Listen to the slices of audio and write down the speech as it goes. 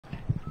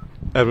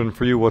Edwin,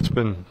 for you, what's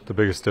been the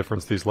biggest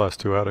difference these last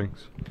two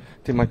outings?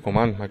 I think my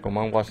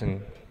command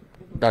wasn't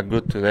that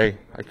good today.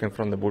 I came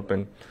from the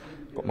bullpen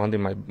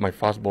commanding my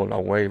fastball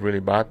away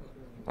really bad,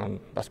 and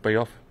that's paid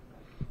off.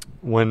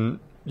 When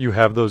you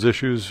have those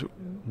issues,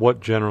 what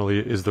generally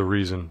is the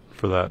reason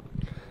for that?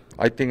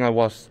 I think I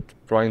was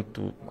trying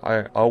to.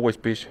 I always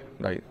pitch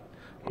like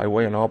I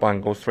went up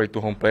and go straight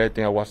to home plate. I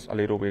think I was a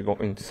little bit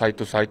going side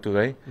to side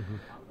today. Mm-hmm.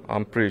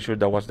 I'm pretty sure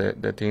that was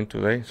the thing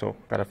today. So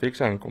gotta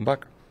fix it and come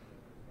back.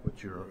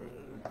 What's your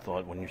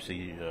thought when you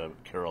see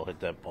Carroll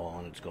hit that ball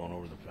and it's going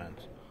over the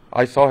fence?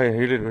 I saw him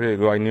hit it really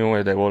good. I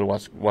knew the ball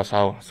was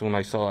out. As soon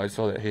as I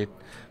saw the hit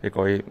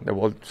because the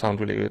ball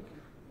sounded really good.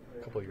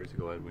 A couple of years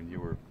ago, Ed, when you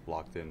were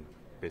locked in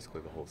basically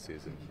the whole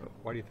season,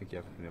 why do you think you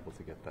haven't been able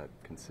to get that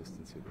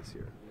consistency this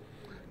year?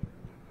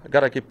 I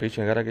gotta keep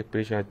pitching. I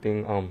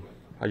think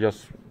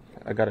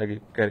I gotta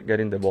get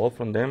in the ball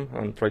from them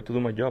and try to do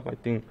my job. I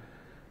think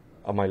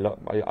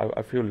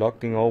I feel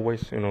locked in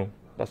always.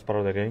 That's part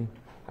of the game.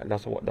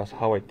 That's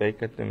how I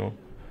take it.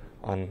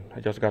 And I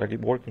just gotta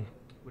keep working.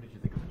 What did you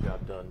think of the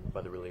job done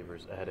by the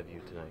relievers ahead of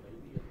you tonight?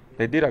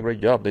 They did a great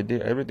job. They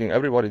did everything.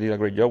 Everybody did a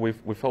great job.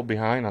 We fell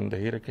behind, and the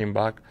hitter came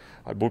back.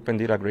 Our bullpen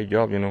did a great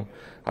job.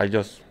 I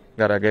just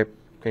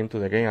came to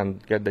the game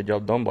and get the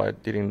job done, but I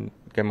didn't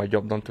get my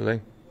job done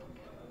today.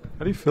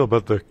 How do you feel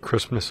about the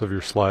crispness of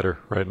your slider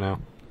right now?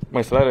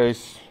 My slider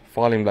is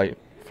falling, like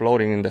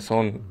floating in the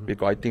sun,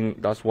 because I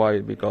think that's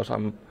why. Because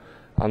I'm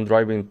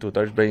driving to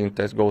third base and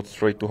test goes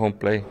straight to home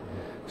plate,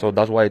 so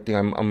that's why I think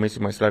I'm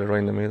missing my slider right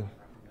in the middle.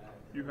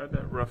 You had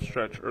that rough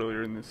stretch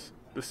earlier in this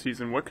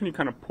season. What can you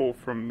kind of pull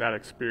from that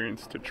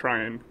experience to try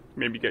and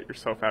maybe get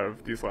yourself out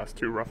of these last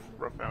two rough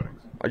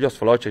outings? I just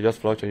flush it.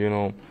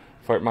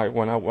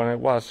 When I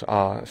was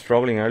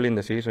struggling early in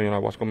the season, I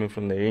was coming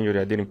from the injury.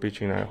 I didn't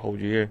pitch in a whole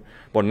year,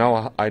 but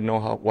now I know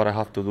what I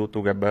have to do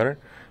to get better.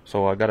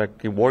 So I gotta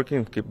keep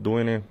working, keep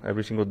doing it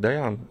every single day,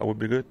 and I will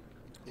be good.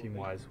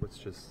 Team-wise, what's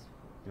just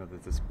the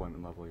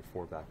disappointment level? You're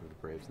 4 back with the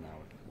Braves now.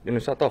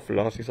 It's a tough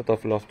loss. It's a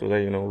tough loss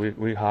today.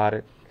 We had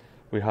it,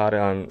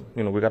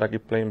 and we gotta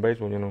keep playing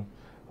baseball.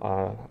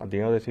 At the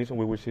end of the season,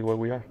 we will see where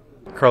we are.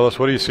 Carlos,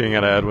 what are you seeing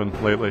out of Edwin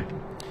lately?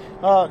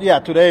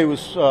 Today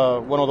was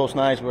one of those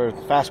nights where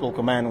fastball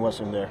command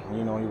wasn't there.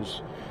 He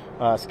was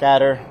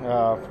scattered,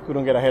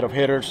 couldn't get ahead of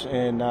hitters,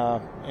 and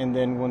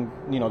then when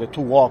the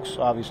 2 walks,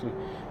 obviously,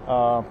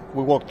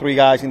 we walked 3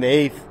 guys in the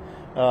 8th.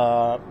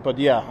 But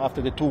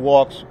after the 2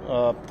 walks,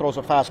 throws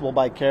a fastball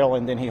by Carroll,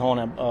 and then he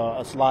honed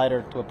a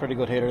slider to a pretty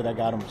good hitter that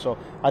got him. So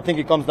I think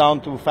it comes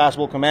down to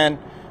fastball command,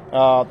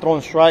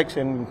 throwing strikes,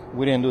 and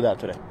we didn't do that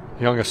today.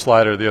 He hung a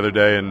slider the other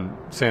day in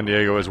San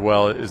Diego as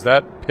well. Is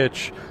that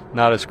pitch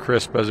not as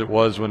crisp as it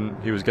was when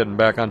he was getting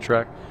back on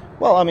track?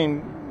 Well, I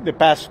mean, the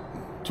past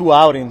 2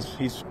 outings,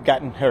 he's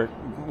gotten hurt,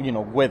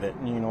 with it.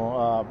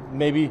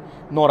 Maybe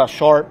not as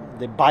sharp,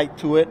 the bite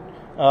to it,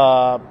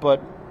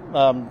 but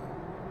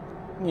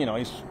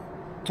it's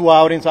 2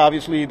 outings.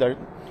 Obviously, they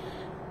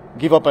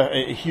give up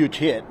a huge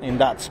hit in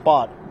that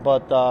spot.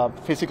 But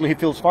physically, he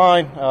feels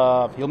fine.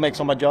 He'll make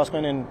some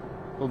adjustment and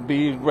he'll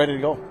be ready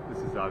to go.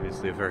 This is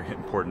obviously a very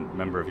important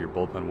member of your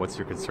bullpen. What's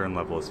your concern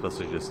level,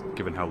 especially just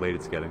given how late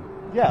it's getting?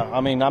 Yeah,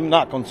 I mean, I'm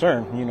not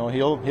concerned.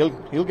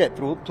 He'll get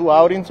through 2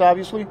 outings,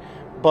 obviously,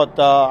 but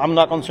I'm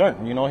not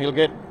concerned. He'll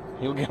get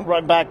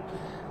right back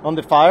on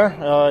the fire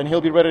and he'll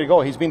be ready to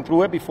go. He's been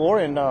through it before,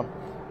 and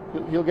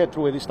he'll get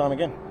through it this time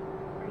again.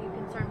 Are you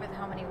concerned with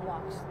how many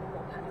walks the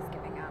bullpen is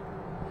giving up?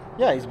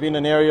 Yeah, it's been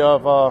an area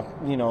of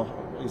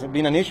it's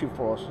been an issue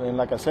for us. And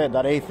like I said,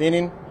 that 8th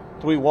inning,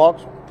 3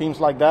 walks, teams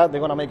like that,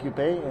 they're gonna make you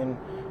pay, and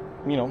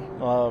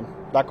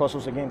that cost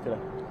us a game today.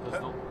 Does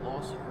the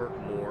loss hurt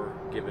more,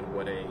 given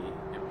what a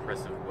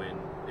impressive win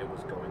it was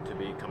going to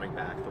be coming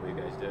back the way you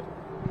guys did?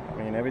 I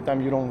mean, every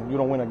time you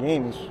don't win a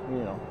game,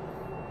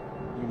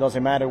 it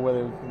doesn't matter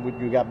whether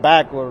you got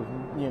back or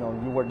you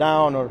were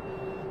down, or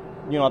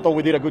I thought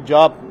we did a good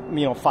job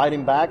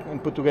fighting back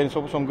and put together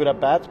some good at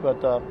bats,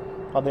 but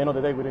at the end of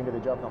the day we didn't get the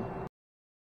job done.